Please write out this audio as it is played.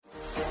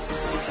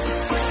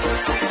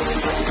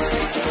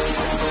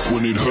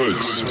When it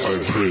hurts, I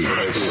pray. I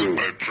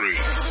pray.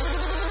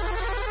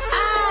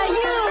 Are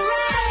you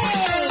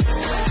ready?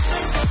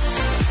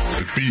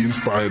 The Be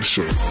Inspired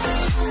Show. The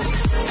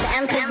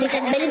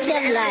unpredictability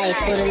of life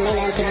will remain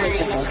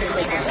unpredictable.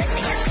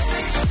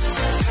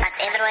 But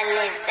everyone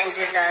needs and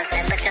deserves a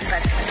better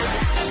person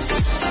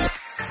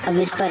of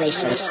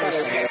inspiration.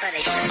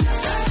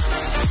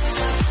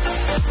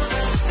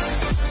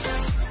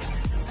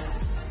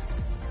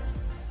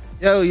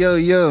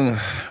 Yo.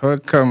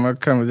 Welcome,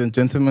 ladies and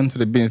gentlemen, to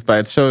the Be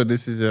Inspired Show.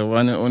 This is a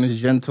one and only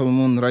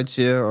gentleman right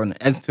here on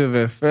Active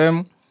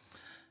FM.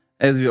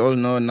 As we all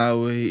know, now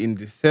we're in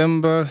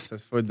December.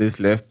 There's 4 days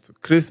left to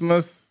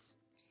Christmas.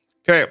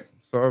 Okay,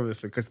 so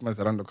obviously Christmas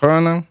around the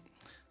corner.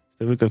 It's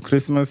the week of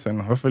Christmas, and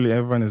hopefully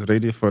everyone is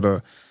ready for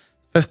the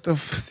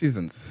festive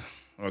seasons.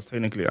 Well,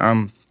 technically,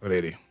 I'm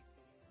ready,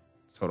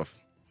 sort of.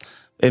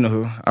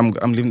 Anywho,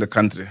 I'm leaving the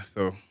country,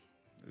 so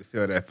we'll see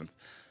what happens.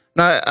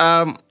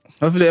 Now,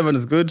 hopefully everyone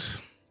is good.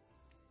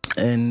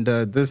 And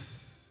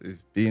this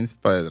is Be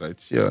Inspired right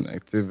here on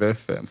Active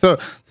FM. So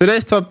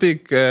today's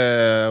topic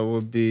will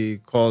be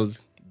called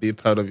Be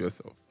Proud of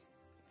Yourself.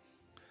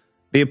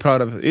 Be proud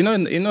of you know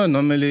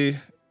normally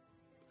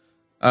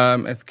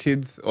as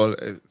kids,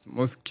 or as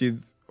most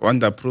kids want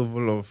the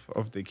approval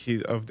of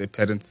their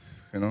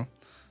parents, you know.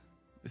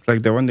 It's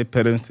like they want their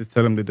parents to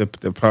tell them that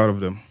they're proud of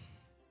them.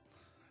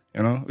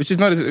 You know, which is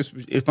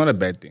it's not a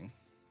bad thing.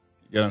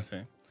 You know what I'm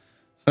saying?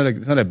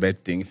 It's not a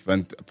bad thing if you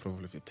want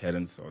approval of your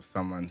parents or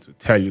someone to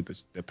tell you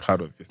that they're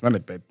proud of you. It's not a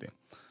bad thing.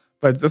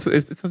 But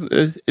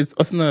it's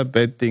also not a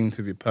bad thing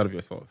to be proud of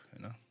yourself,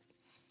 you know.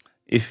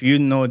 If you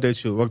know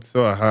that you worked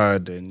so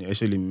hard and you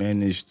actually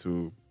managed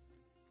to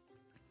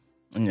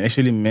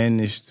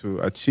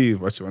achieve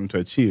what you want to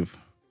achieve,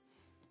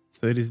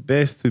 so it is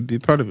best to be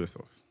proud of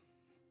yourself.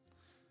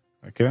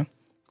 Okay?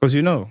 Because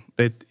you know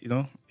that, you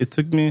know, it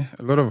took me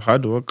a lot of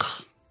hard work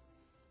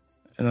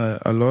and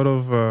a lot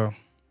of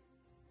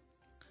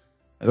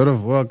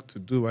work to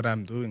do what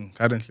I'm doing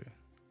currently.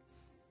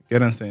 You get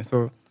what I'm saying?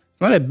 So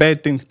it's not a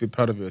bad thing to be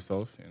proud of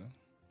yourself, you know.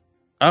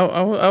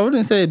 I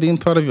wouldn't say being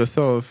proud of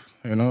yourself,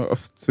 you know,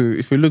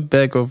 if you look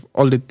back of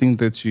all the things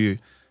that you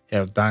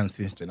have done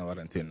since January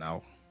until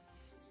now.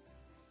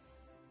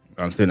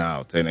 Until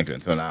now, technically,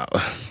 until now.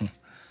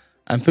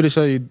 I'm pretty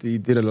sure you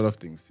did a lot of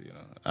things, you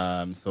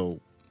know. So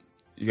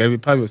you gotta be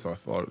proud of yourself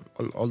for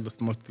all the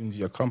small things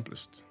you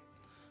accomplished.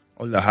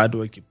 All the hard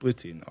work you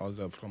put in, all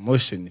the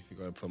promotion, if you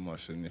got a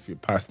promotion, if you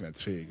pass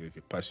matric, if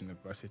you pass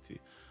university,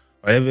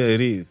 whatever it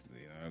is,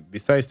 you know,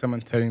 besides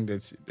someone telling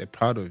that they're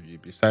proud of you,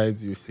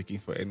 besides you seeking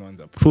for anyone's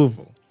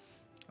approval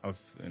of,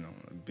 you know,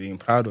 being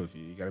proud of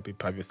you, you gotta be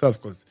proud of yourself,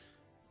 because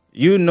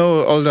you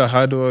know all the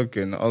hard work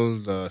and all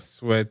the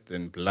sweat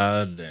and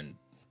blood and,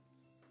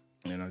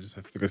 you know, just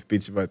a figure of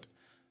speech, but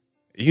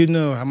you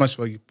know how much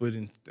work you put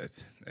in that,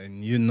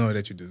 and you know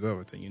that you deserve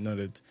it, and you know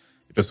that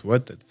it was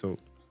worth it. So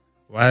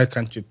why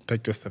can't you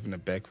pat yourself in the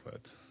back for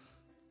it?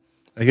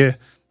 Okay?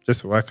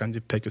 Just why can't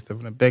you pat yourself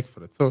in the back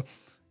for it? So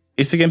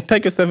if you can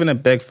pat yourself in the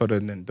back for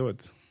it, then do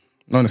it.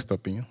 No one is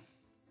stopping you.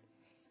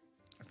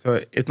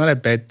 So it's not a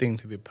bad thing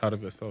to be proud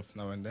of yourself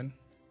now and then.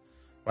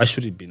 Why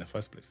should it be in the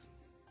first place?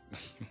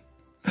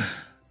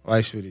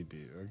 Why should it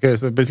be? Okay,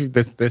 so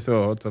basically that's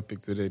our whole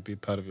topic today, be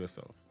proud of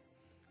yourself.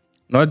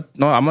 No,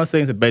 I'm not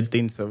saying it's a bad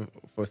thing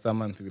for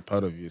someone to be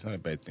proud of you. It's not a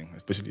bad thing,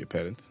 especially your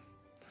parents.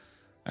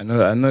 I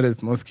know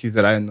there's most kids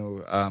that I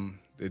know,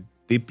 they're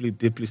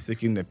deeply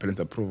seeking their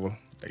parents' approval,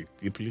 like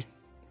deeply.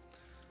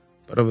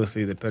 But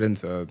obviously the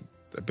parents are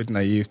a bit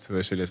naive to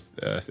actually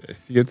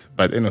see it,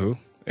 but anywho,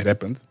 it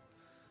happens.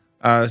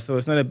 So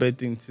it's not a bad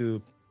thing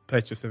to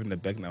pat yourself in the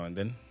back now and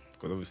then,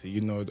 because obviously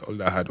you know all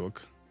the hard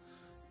work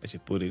that you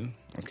put in.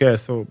 Okay,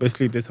 so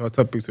basically this our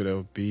topic today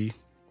will be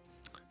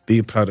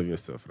proud of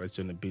yourself, right?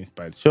 You're on the Be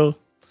Inspired Show. So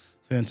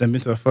we're going to jump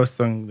into our first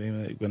song,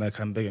 then we're going to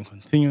come back and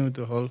continue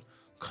the whole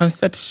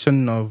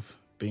conception of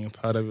being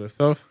proud of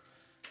yourself.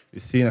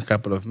 We'll see you in a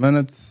couple of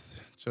minutes.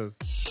 Cheers.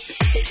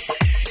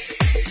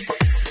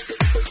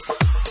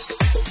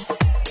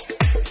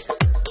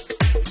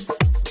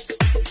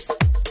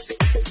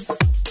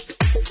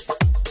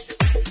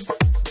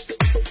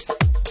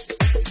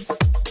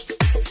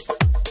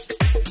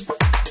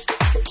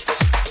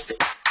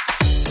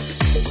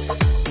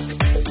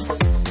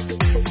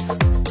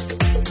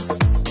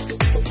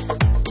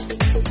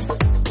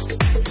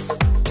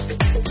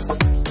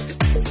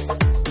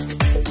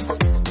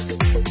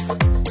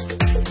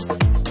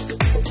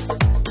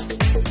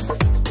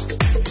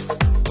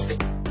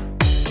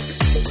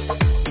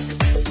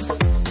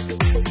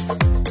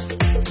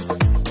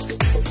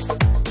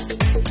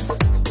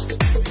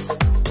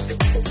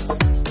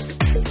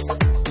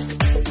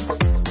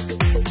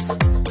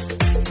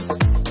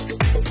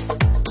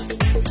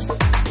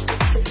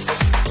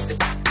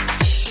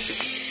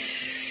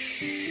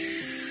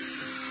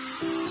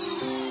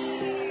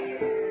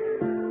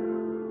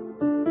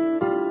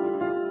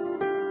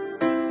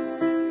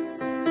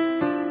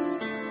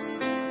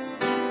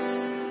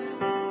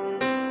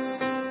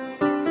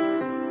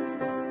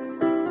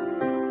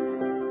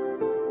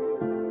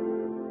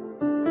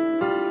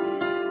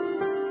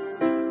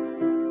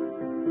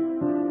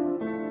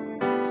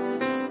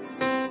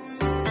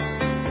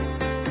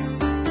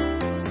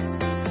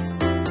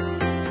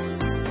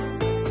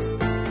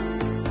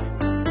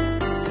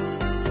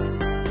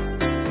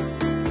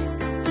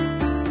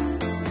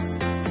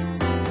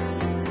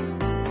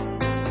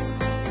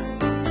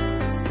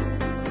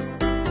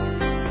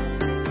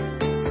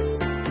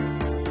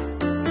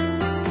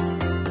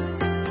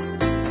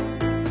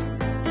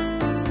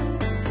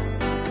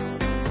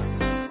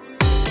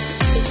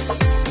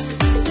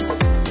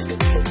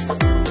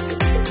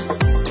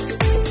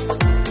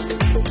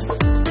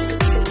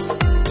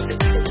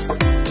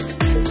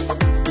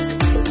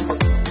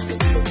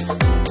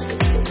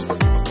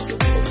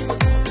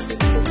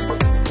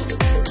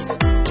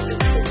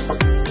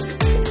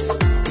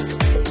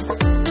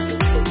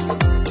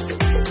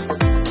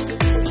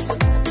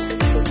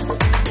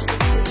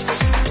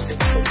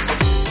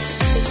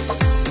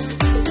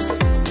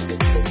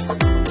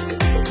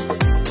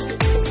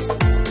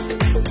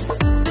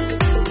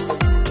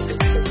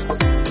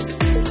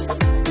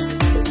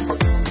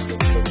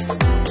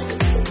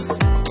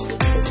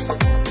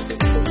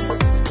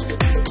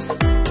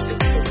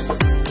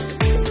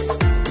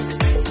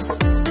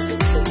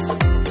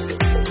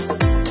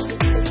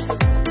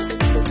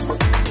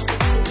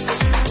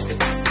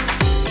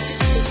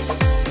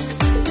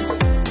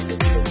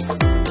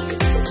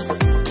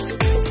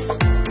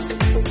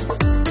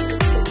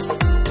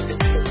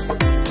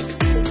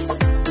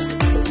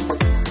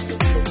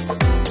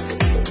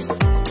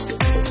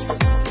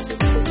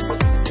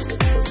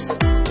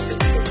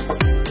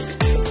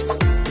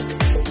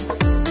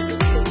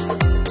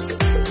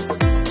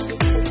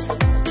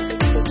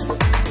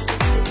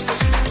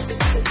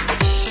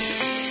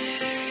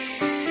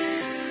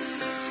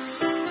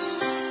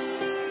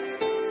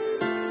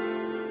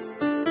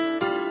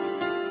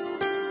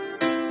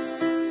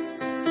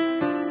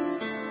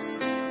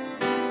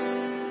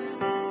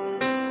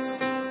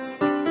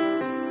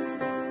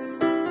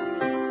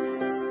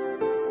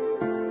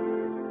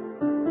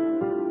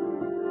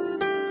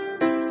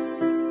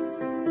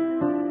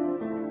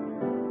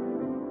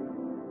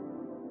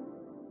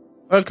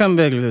 Welcome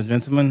back, ladies and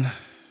gentlemen,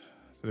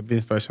 to the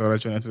Being Special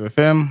right on to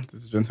FM.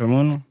 This is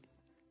Gentleman.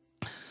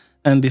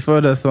 And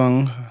before the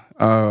song,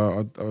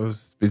 I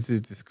was busy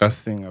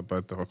discussing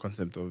about the whole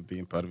concept of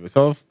being part of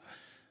yourself.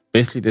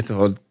 Basically, that's the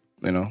whole,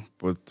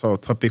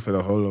 topic for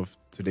the whole of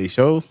today's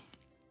show.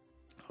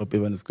 Hope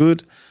everyone is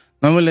good.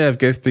 Normally, I have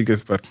guest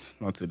speakers, but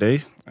not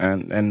today.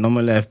 And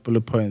normally, I have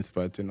bullet points,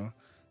 but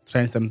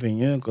trying something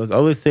new. Because I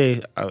always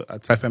say I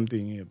try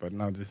something new, but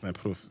now this is my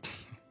proof.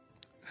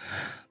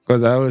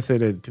 Because I always say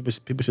that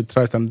people should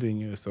try something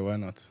new, so why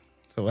not?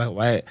 So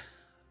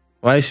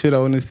why should I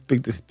only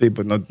speak the speak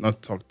but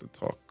not talk the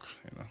talk?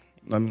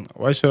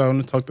 Why should I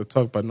only talk the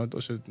talk but not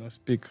should not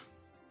speak,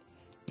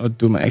 not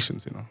do my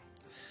actions?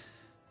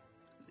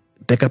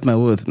 Back up my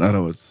words. In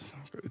other words,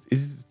 it's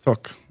easy to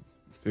talk.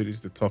 It's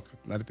easy to talk,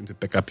 not anything to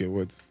back up your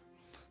words.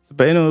 So,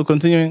 but anyway,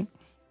 continuing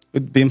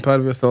with being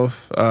part of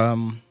yourself.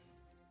 All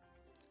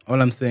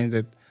I'm saying is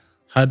that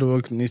hard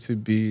work needs to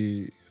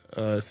be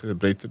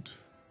celebrated.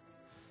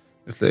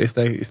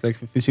 It's like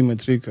finishing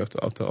matric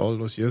after all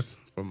those years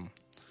from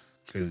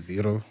grade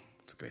 0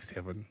 to grade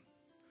 7,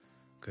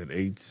 grade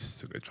 8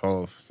 to grade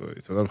 12. So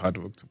it's a lot of hard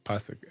work to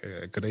pass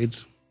a grade.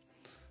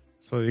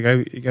 So you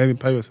gotta be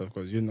proud of yourself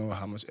because you know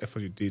how much effort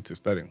you did to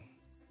studying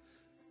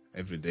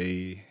every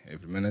day,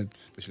 every minute,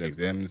 especially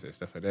exams and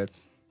stuff like that.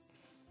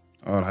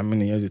 Or how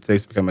many years it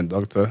takes to become a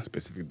doctor,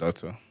 specific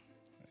doctor.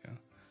 Yeah.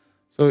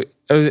 So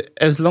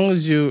as long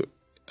as you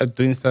are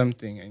doing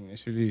something and you're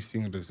actually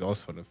seeing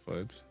results for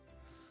it,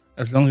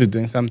 as long as you're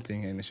doing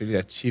something and actually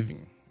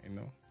achieving,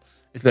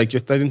 it's like you're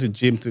starting to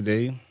gym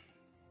today,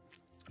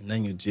 and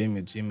then you gym.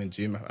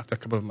 After a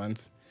couple of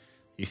months,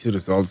 you see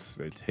results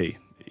that hey,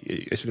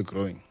 you're actually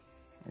growing.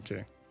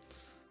 Okay,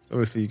 so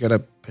obviously you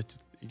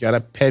gotta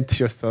pat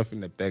yourself in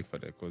the back for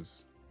that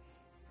because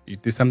you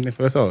did something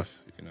for yourself.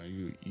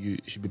 You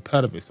should be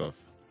proud of yourself.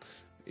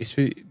 It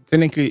should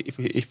technically, if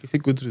it's a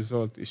good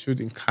result, it should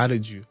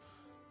encourage you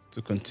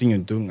to continue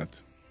doing it.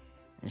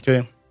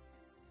 Okay,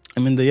 I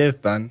mean the year's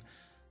done.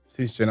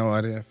 Since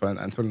January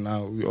until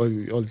now,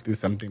 we all did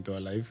something to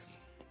our lives.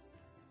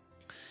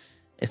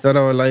 It's not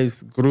our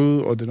lives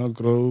grew or did not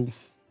grow,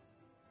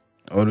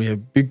 or we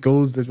have big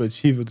goals that we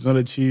achieve or did not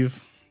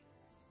achieve.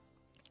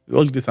 We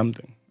all did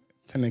something,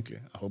 technically,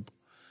 I hope.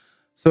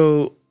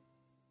 So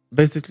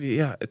basically,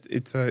 yeah,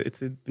 it's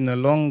been a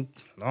long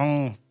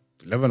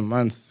 11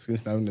 months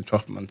since now in the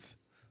 12th month,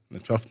 the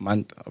 12th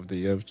month of the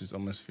year, which is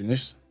almost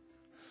finished.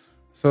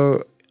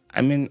 So,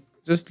 I mean,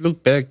 just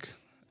look back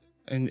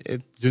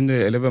during the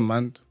 11th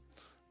month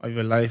of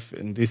your life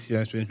in this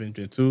year,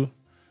 2022,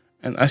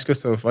 and ask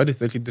yourself, what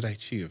exactly did I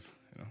achieve?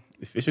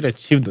 If you should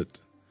achieved it,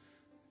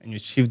 and you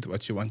achieved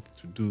what you wanted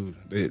to do,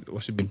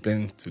 what you've been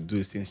planning to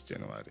do since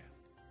January.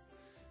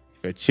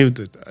 If you achieved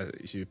it,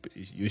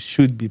 you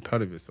should be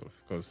proud of yourself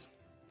because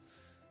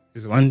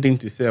it's one thing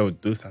to say I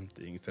would do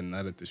something, it's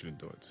another to should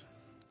do it.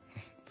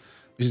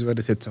 Which is why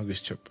they say talk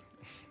is cheap.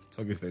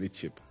 Talk is very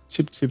cheap.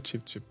 Cheap.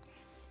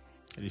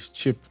 It is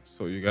cheap,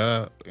 so you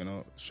gotta,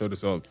 show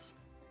results.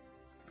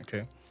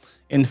 Okay,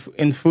 in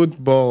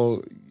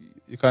football,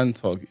 you can't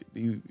talk.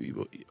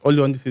 All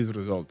you want to see is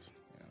results.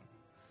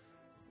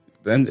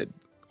 Then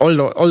all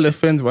the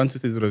fans want to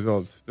see is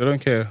results. They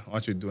don't care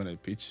what you do on the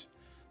pitch.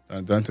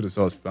 They want the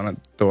results.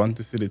 They want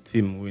to see the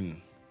team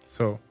win.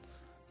 So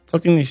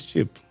talking is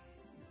cheap.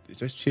 It's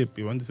just cheap.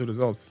 You want to see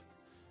results.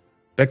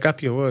 Back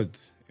up your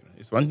words.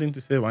 It's one thing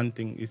to say one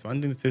thing. It's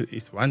one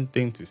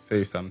thing to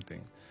say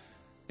something.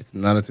 It's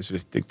another to actually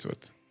stick to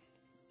it,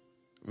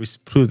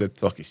 which proves that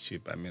talk is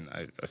cheap. I mean,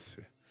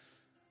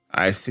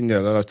 I've seen it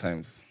a lot of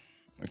times.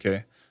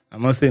 Okay,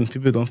 I'm not saying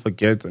people don't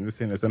forget. I'm just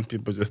saying that some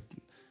people just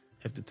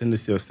have the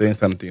tendency of saying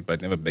something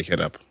but never back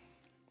it up.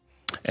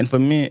 And for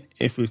me,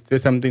 if you say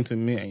something to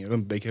me and you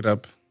don't back it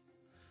up,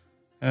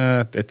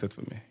 that's it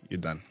for me. You're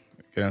done.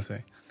 You know what I'm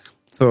saying?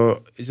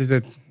 So it's just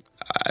that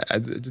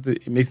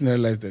it makes me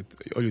realize that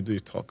all you do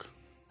is talk.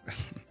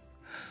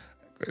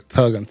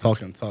 Talk and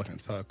talk and talk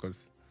and talk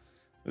because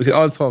we can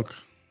all talk.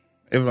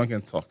 Everyone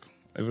can talk.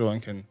 Everyone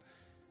can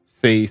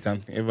say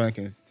something. Everyone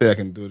can say I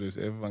can do this.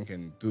 Everyone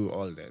can do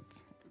all that.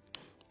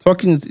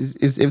 Talking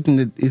is everything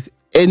that is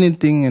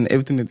anything and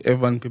everything that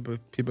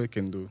people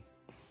can do.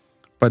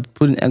 But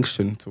putting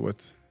action to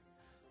it,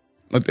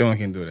 not everyone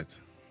can do that.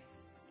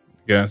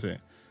 You know what I'm saying?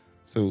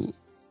 So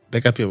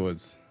back up your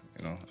words.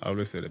 I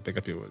always say that back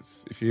up your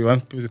words. If you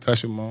want people to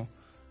trust you more,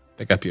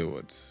 back up your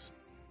words.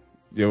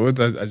 Your words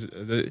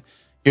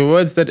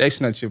that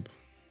action are cheap.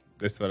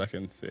 That's what I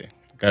can say.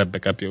 Gotta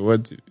back up your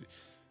words.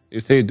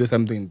 You say you do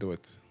something, do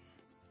it.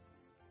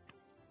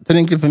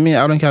 Technically, for me,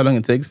 I don't care how long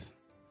it takes.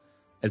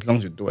 As long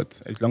as you do it.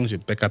 As long as you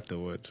back up the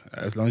word.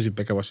 As long as you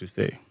back up what you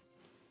say.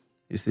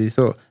 You see,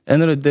 so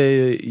end of the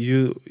day,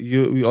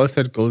 we all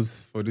set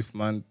goals for this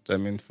month. I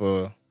mean,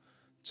 for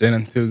Jan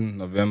until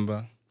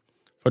November.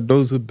 For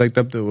those who backed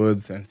up the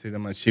words and said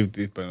I'm gonna achieve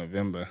this by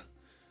November,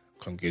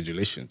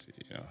 congratulations.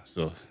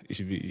 So you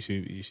should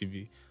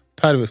be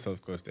proud of yourself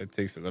because that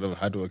takes a lot of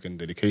hard work and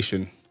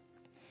dedication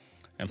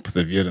and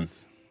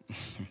perseverance.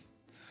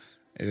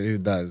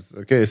 It does.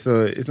 Okay,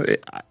 so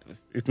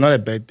it's not a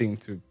bad thing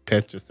to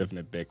pat yourself in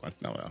the back once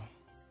in a while.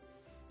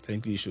 I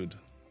think you should.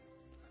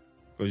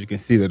 Because you can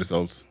see the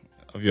results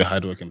of your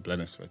hard work and blood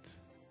and sweat.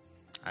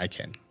 I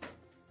can.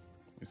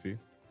 You see?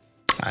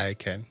 I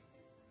can.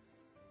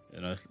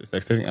 You know, it's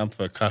like saving up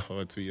for a car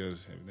for 2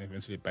 years and then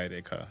eventually buy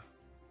their car.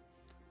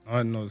 No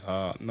one knows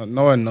how.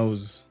 No one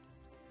knows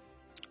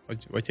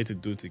what you have to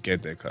do to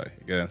get their car.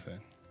 You get what I'm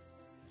saying?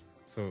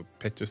 So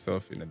pat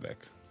yourself in the back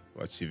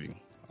for achieving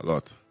a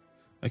lot.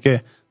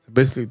 Okay, so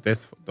basically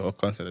that's the whole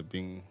concept of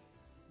being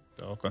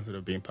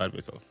part of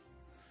yourself.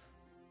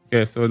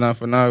 Okay, so we're going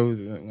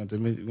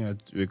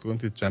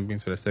to jump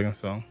into the second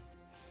song.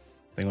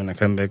 Then when I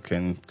come back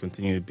and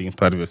continue being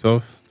part of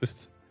yourself,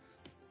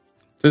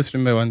 just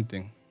remember one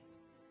thing.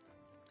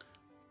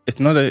 It's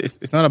not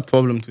a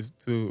problem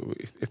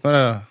it's not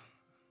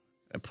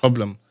a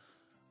problem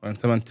when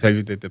someone tells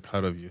you that they're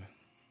proud of you.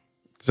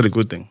 It's a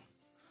good thing.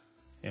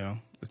 You know,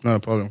 it's not a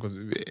problem because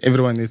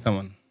everyone needs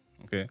someone.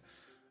 Okay,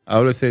 I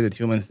always say that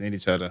humans need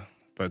each other,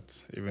 but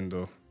even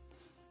though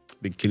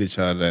they kill each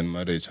other and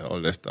murder each other,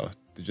 all that stuff,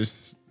 they're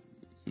just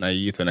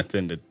naive to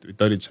understand that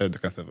without each other they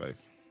can't survive.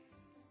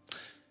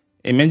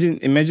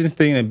 Imagine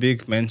staying in a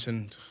big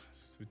mansion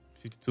with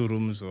 52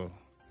 rooms or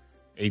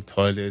 8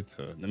 toilets,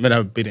 or no matter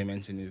how big a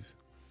mansion is,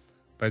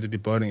 but it'd be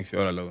boring if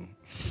you're all alone.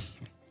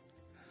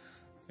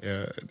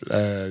 Yeah,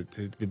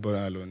 to be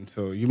boring alone.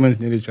 So humans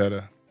need each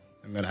other.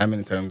 No matter how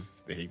many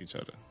times they hate each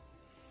other.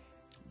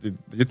 They're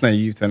just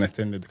naive to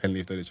understand that they can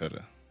live without each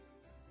other.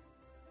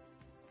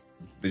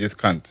 They just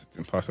can't. It's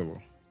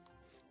impossible.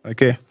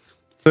 Okay.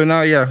 So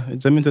now,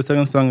 jump into the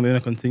second song,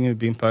 then continue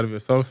being part of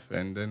yourself,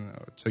 and then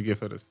I'll check you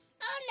for this.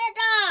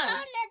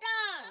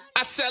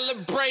 I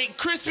celebrate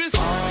Christmas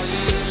all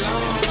year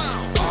long,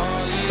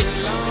 all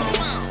year long,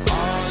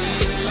 all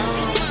year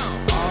long,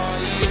 all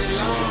year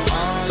long,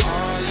 all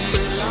year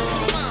long,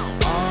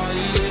 all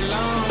year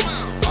long,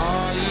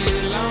 all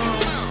year long.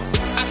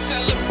 I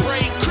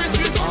celebrate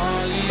Christmas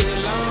all year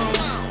long,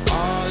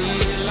 all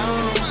year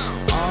long,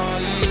 all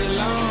year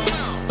long,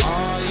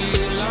 all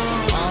year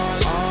long,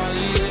 all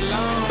year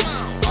long,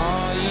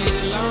 all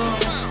year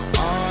long,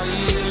 all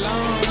year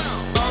long,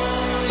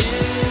 all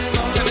year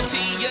long. Tell the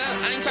tea up,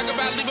 I ain't talking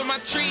about leaving my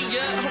tree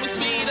up, hold my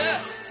speed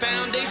up.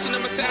 Foundation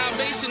of my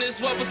salvation is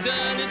what was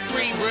done in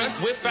 3,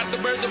 bruh. Without the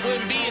birth, there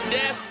wouldn't be a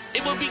death.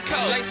 It would be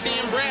cold, like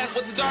seeing breath.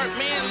 What's a dark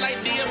man, like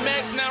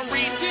DMX, now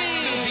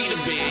redeemed. See the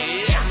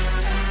bed.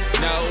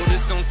 No,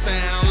 this don't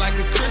sound like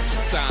a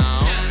Christmas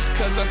song,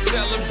 cause I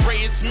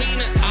celebrate its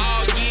meaning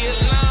all year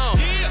long.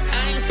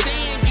 I ain't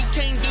saying you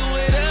can't do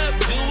it up,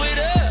 do it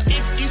up.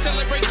 If you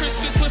celebrate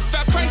Christmas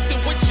without Christ,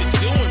 then what you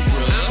doing,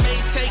 bruh? I may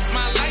take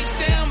my lights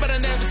down, but I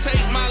never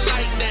take my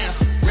light down.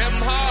 Rep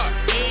 'em hard,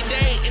 any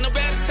day, ain't no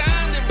better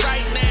time than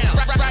right now.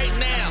 Right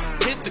now,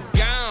 hit the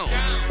gong.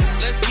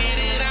 Let's get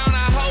it on,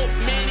 I hope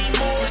many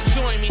more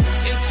join me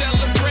in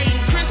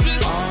celebrating Christmas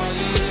all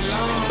year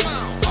long,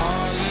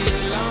 all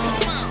year long,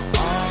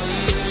 all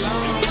year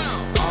long,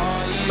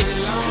 all year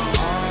long,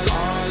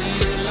 all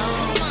year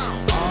long,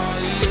 all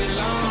year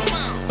long,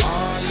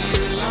 all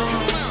year long.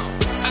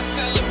 I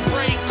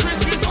celebrate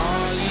Christmas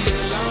all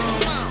year long,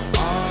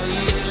 all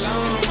year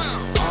long,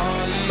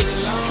 all year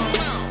long,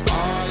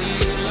 all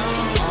year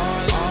long, all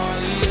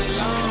year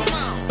long,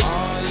 all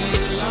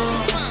year long,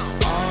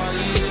 all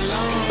year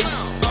long,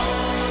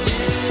 all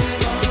year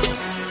long.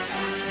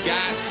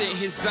 God sent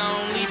his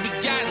only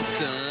begotten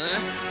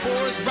son for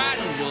his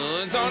rotten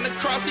ones. On the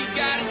cross he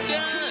got it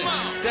done,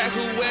 that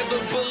whoever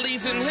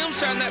believes in him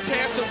shall not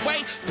pass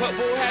away, but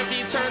will have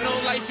eternal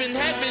life in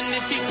heaven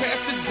if he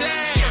passes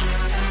down.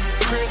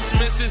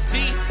 Christmas is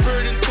deeper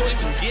than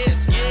toys and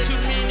gifts.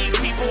 Too many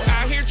people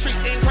out here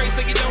treating Christ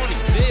like he don't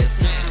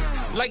exist,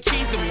 like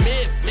he's a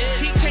myth.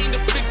 He came to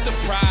fix a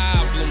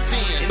problem,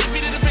 and if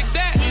he didn't fix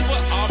that, we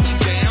would all be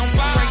down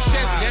by. Christ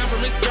stepped down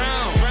from his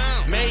throne,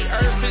 made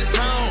earth his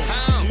home.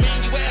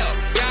 Emmanuel,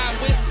 God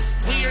with us,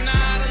 we are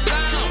not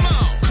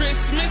alone.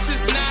 Christmas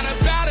is not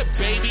about a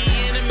baby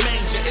in a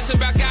manger, it's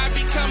about God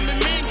becoming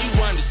man, you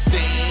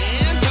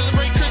understand?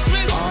 Celebrate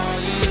Christmas all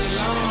year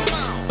long,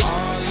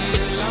 all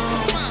year long,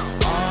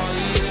 all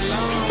year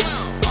long,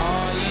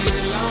 all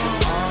year long,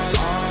 all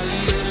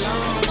year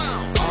long,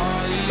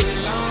 all year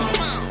long,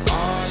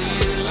 all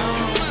year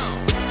long.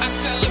 I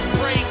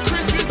celebrate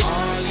Christmas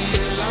all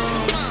year long,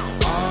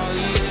 all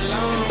year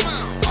long,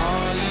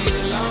 all year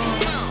long,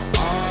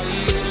 all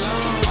year long, all year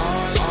long,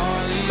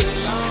 all year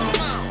long,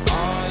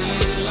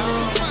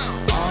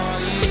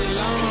 all year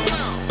long, all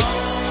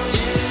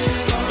year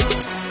long.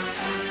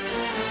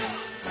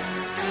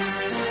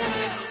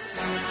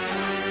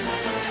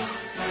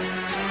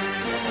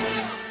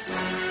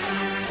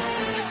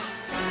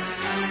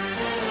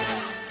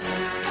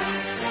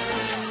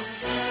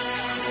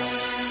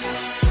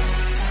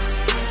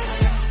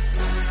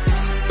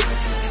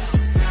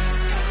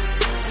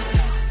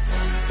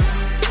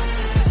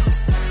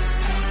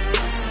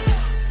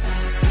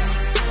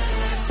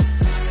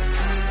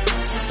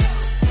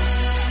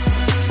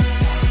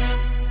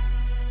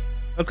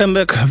 Welcome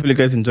back. Hopefully you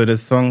guys enjoyed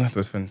this song. It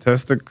was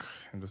fantastic.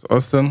 It was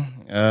awesome.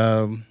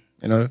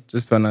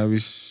 Just wanna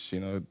wish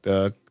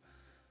the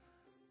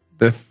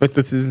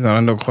festive season is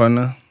around the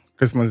corner.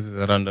 Christmas is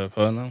around the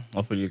corner.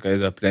 Hopefully, you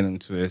guys are planning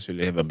to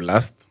actually have a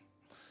blast.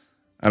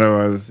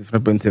 Otherwise, if you're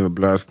not going to have a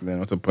blast, then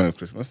what's the point of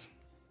Christmas?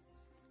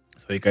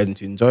 So you guys need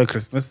to enjoy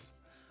Christmas,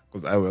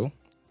 because I will.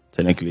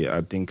 Technically,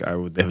 I think I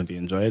would definitely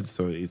enjoy it.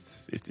 So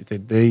it's a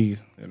day,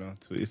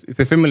 it's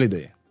a family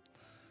day.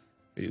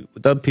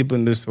 Without people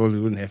in this world,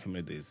 we wouldn't have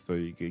family days. So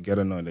you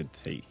gotta know that,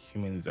 hey,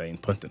 humans are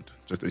important,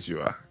 just as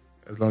you are,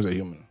 as long as you're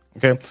human.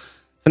 Okay.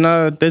 So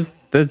now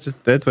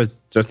that was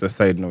just a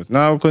side note.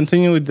 Now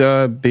continue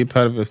with be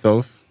part of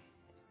yourself.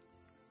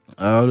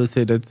 I always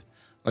say that,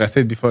 like I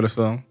said before the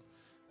song,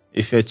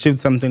 if you achieved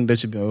something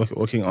that you've been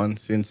working on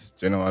since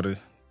January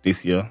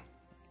this year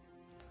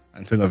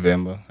until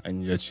November,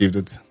 and you achieved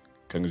it,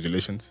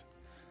 congratulations.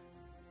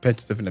 Pat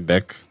yourself in the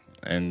back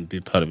and be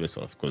proud of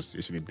yourself, because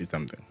you should be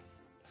something.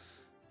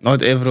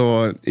 Not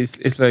everyone.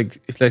 It's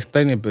like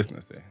starting a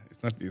business.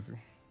 It's not easy.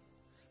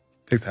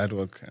 It takes hard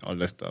work and all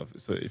that stuff.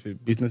 So if your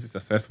business is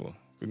successful,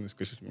 goodness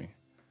gracious me,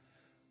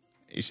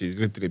 you should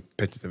literally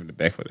pat yourself in the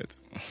back for that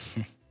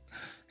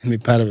and be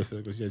proud of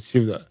yourself, because you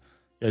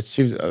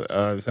achieved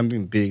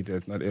something big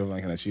that not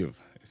everyone can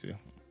achieve. You see,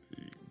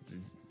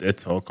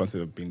 that's the whole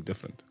concept of being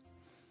different.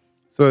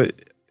 So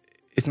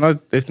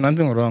there's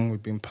nothing wrong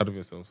with being proud of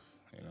yourself.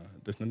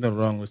 There's nothing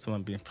wrong with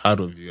someone being proud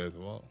of you as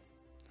well.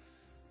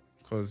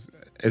 Because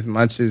as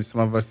much as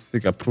some of us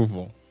seek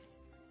approval,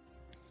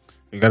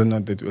 we gotta know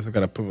that we also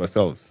gotta prove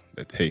ourselves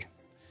that, hey,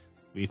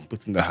 we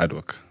put in the hard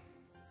work,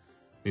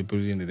 we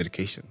put in the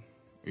dedication,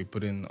 we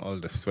put in all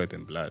the sweat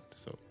and blood.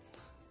 So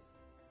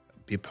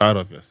be proud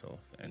of yourself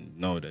and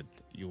know that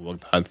you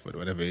worked hard for it,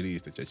 whatever it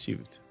is that you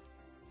achieved.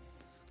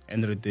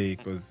 End of the day,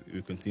 because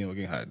we continue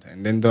working hard,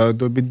 and then there'll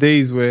be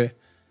days where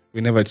we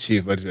never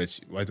achieve what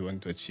we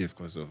want to achieve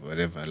because of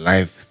whatever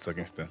life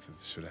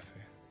circumstances, should I say.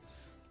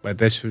 But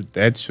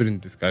that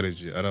shouldn't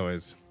discourage you.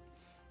 Otherwise,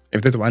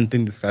 if that one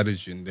thing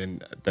discourages you,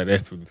 then the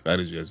rest will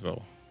discourage you as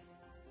well.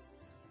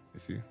 You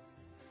see?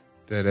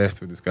 The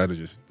rest will discourage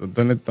you.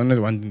 Don't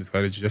let one thing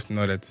discourage you. Just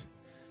know that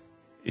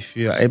if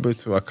you are able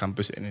to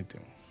accomplish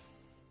anything,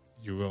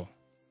 you will.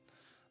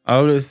 I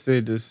always say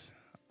this,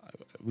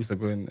 we used to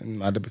go in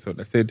my other episode,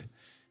 I said,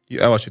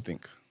 you are what you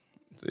think.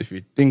 So if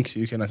you think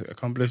you can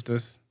accomplish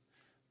this,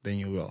 then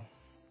you will.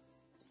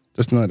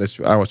 Just know that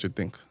you are what you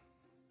think.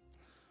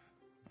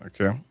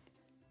 Okay.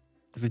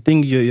 If you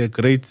think you're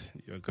great,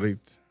 you're great.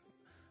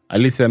 At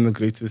least I'm the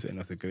greatest and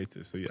not the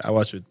greatest. So I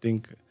what you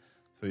think.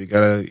 So you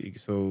gotta.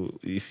 So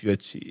if you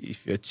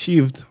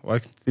achieved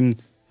what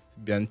seems to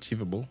be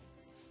unachievable,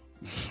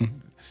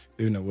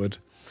 even a word.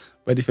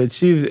 But if you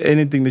achieve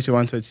anything that you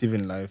want to achieve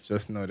in life,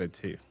 just know that,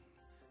 hey,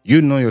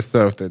 you know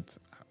yourself that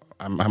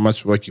how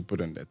much work you put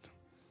on that.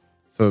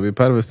 So be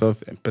proud of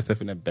yourself and put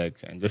yourself in the back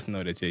and just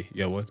know that, hey,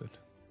 you're worth it.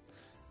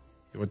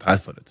 You worked hard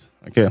for it.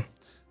 Okay.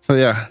 So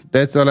yeah,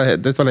 that's all I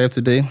had. That's all I have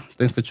today.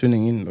 Thanks for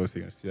tuning in. I'll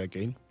see you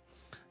again.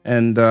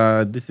 And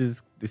this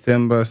is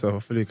December, so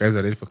hopefully you guys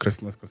are ready for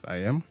Christmas, because I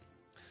am.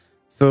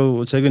 So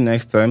we'll check you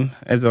next time.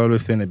 As I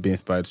always say in the Be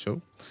Inspired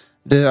show,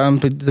 the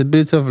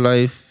unpredictability of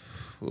life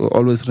will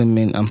always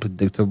remain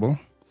unpredictable,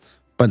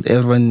 but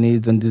everyone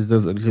needs and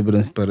deserves a little bit of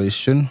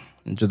inspiration.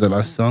 Enjoy the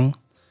last song.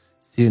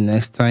 See you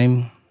next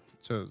time.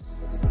 Cheers.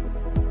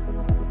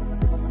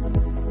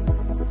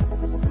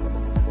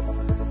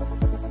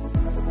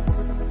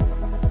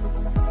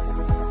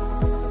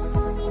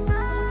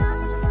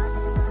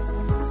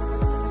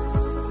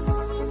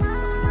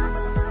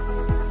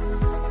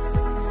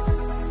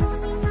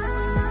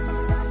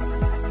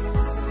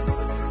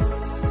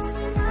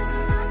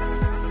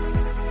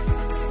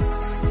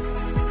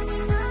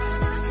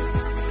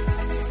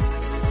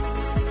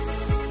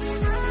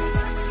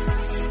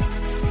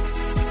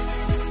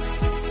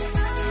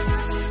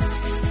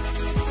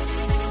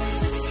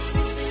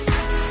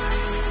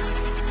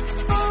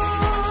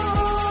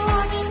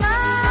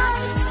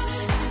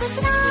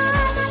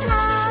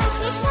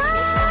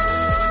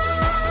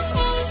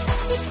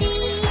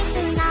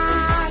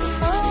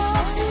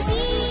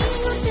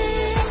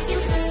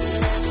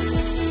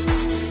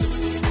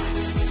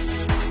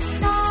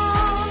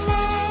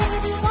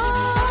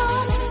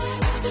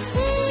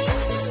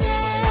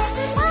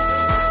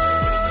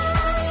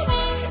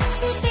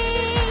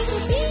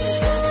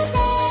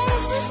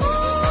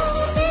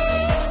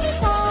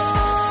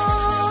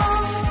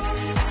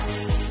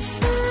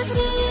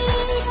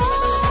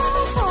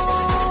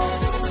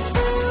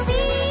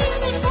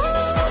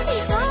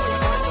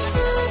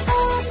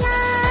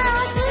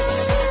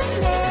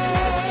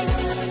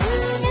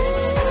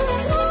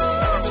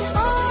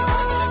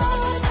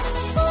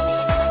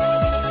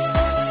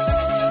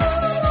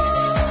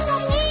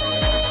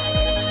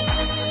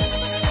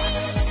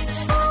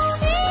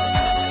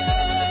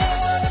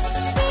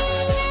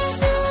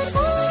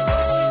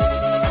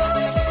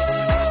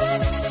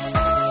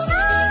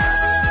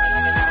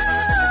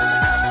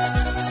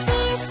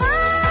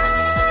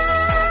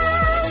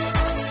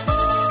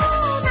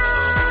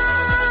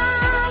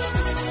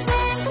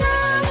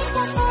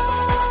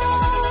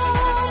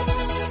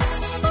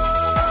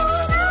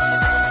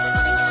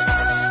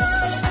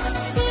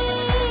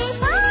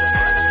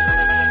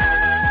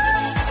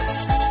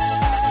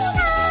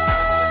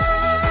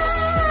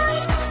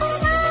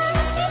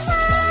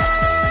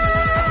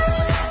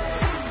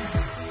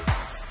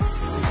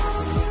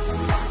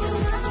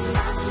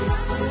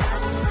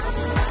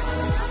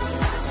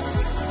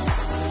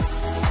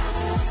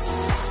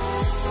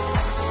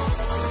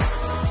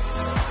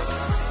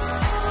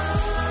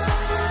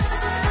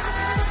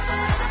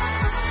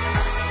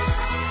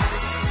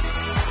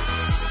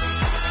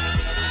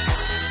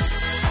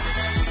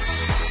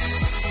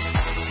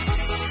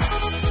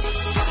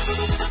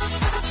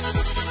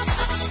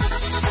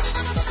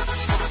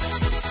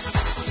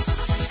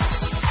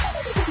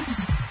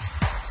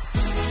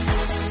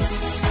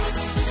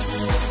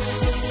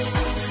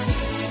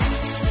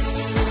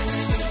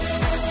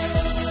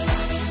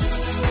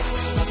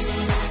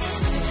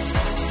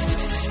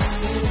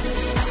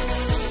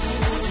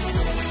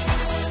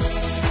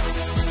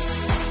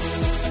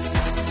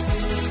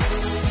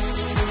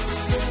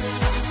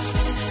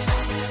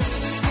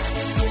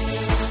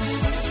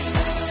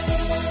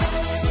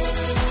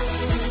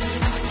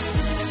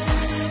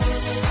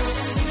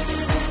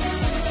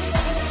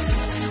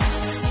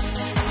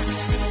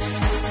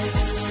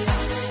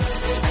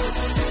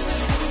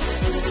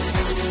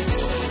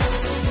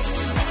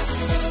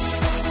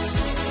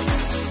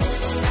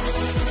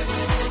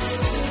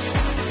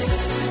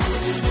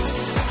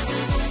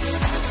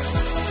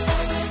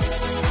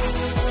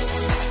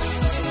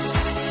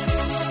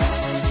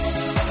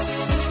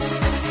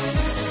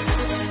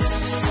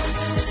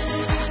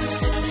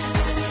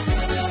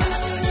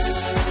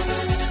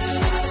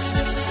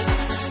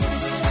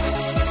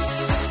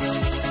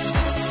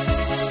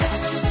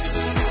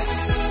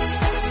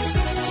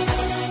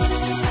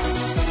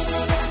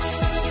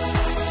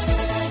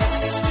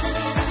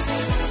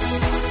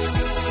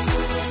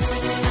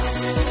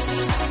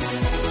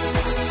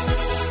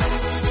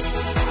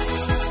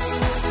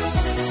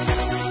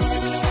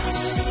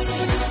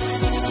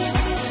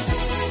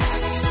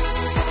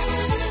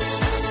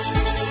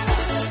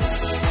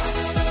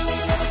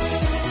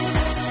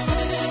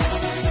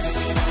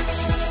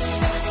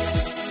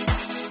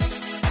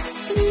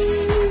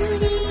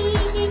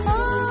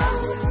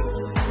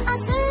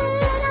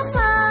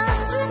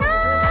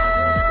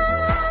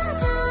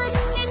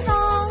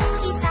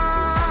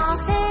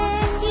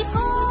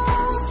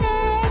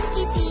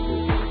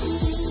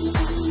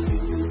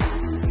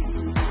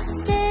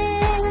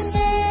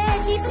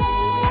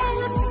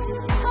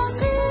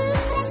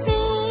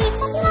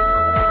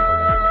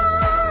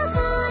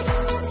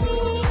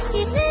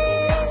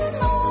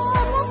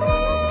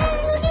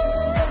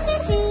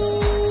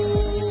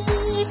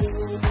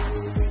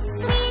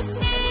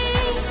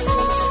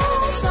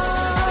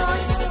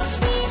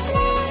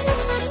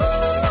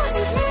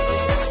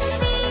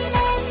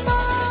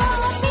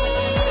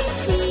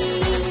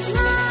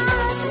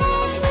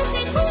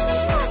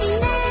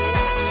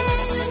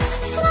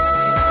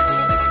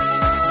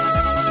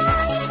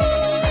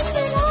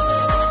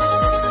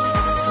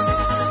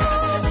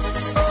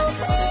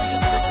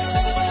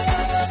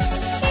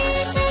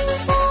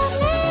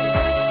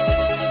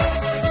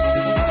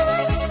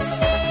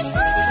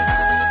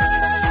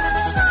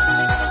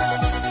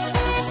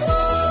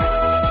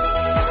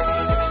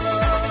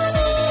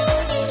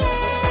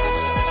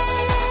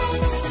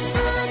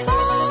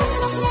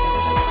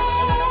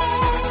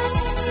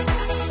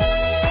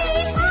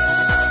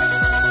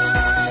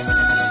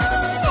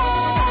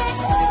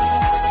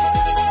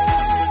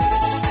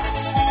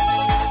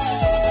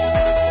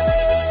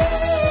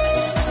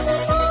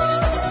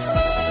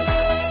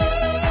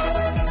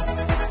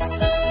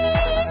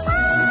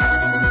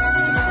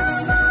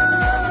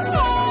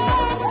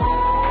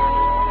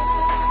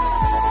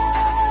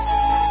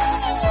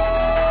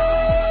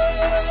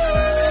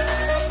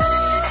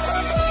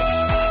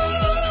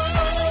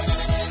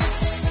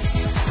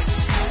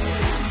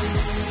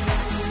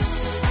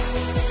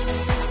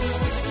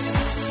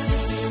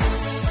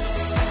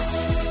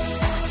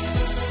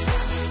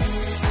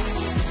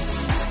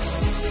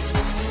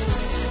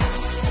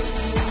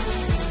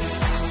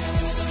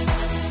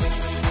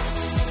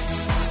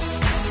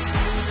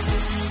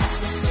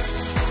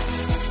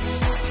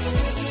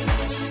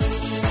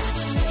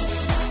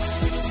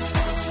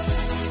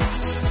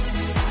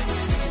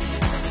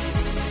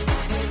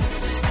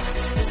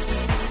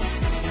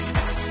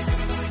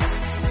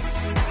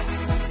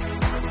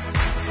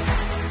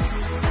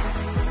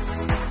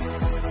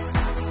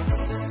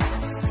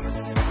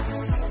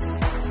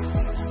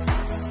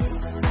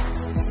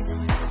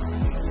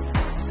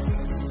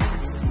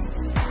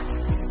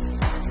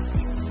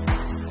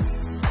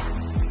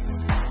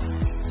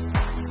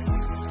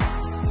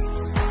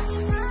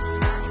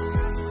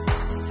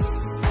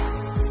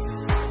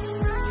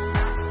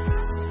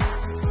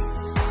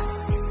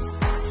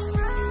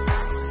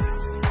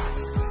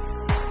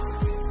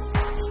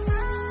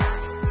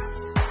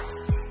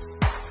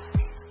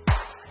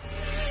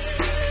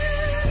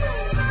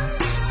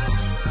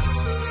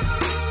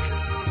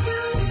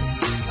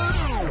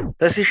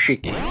 This is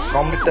Shiki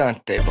from the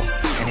turntable,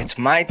 and it's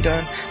my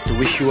turn to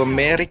wish you a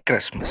Merry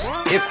Christmas.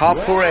 Hip Hop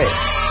Hooray!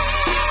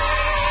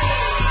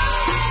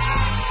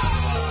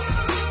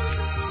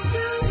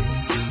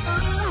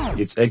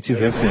 It's Active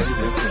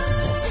FM.